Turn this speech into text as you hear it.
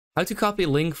how to copy a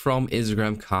link from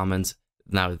Instagram comments.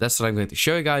 Now that's what I'm going to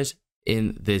show you guys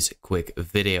in this quick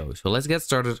video. So let's get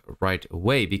started right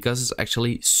away because it's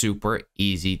actually super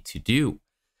easy to do.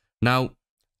 Now,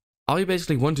 all you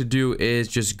basically want to do is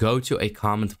just go to a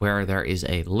comment where there is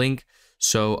a link.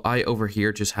 So I over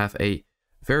here just have a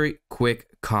very quick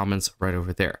comments right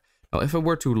over there. Now, if I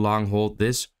were to long hold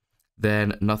this,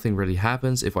 then nothing really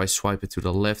happens. If I swipe it to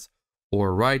the left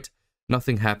or right,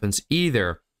 nothing happens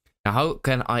either. Now, how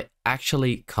can I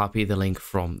actually copy the link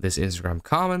from this Instagram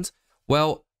comment?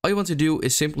 Well, all you want to do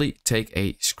is simply take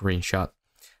a screenshot.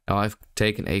 Now, I've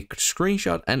taken a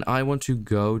screenshot and I want to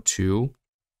go to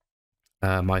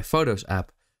my Photos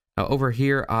app. Now, over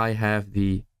here, I have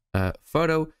the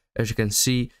photo. As you can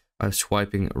see, I'm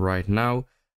swiping right now.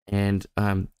 And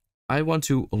I want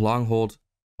to long hold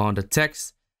on the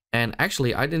text. And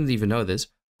actually, I didn't even know this,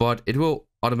 but it will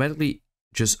automatically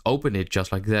just open it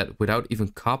just like that without even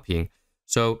copying.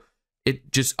 So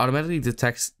it just automatically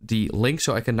detects the link.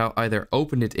 So I can now either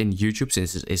open it in YouTube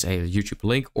since it is a YouTube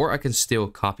link, or I can still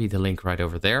copy the link right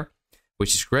over there,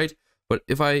 which is great. But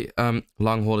if I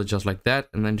long hold it just like that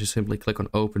and then just simply click on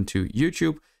open to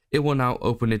YouTube, it will now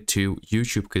open it to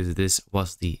YouTube because this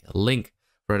was the link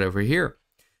right over here,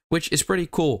 which is pretty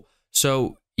cool.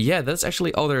 So yeah, that's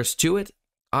actually all there is to it.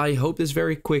 I hope this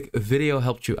very quick video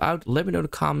helped you out. Let me know in the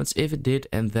comments if it did,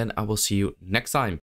 and then I will see you next time.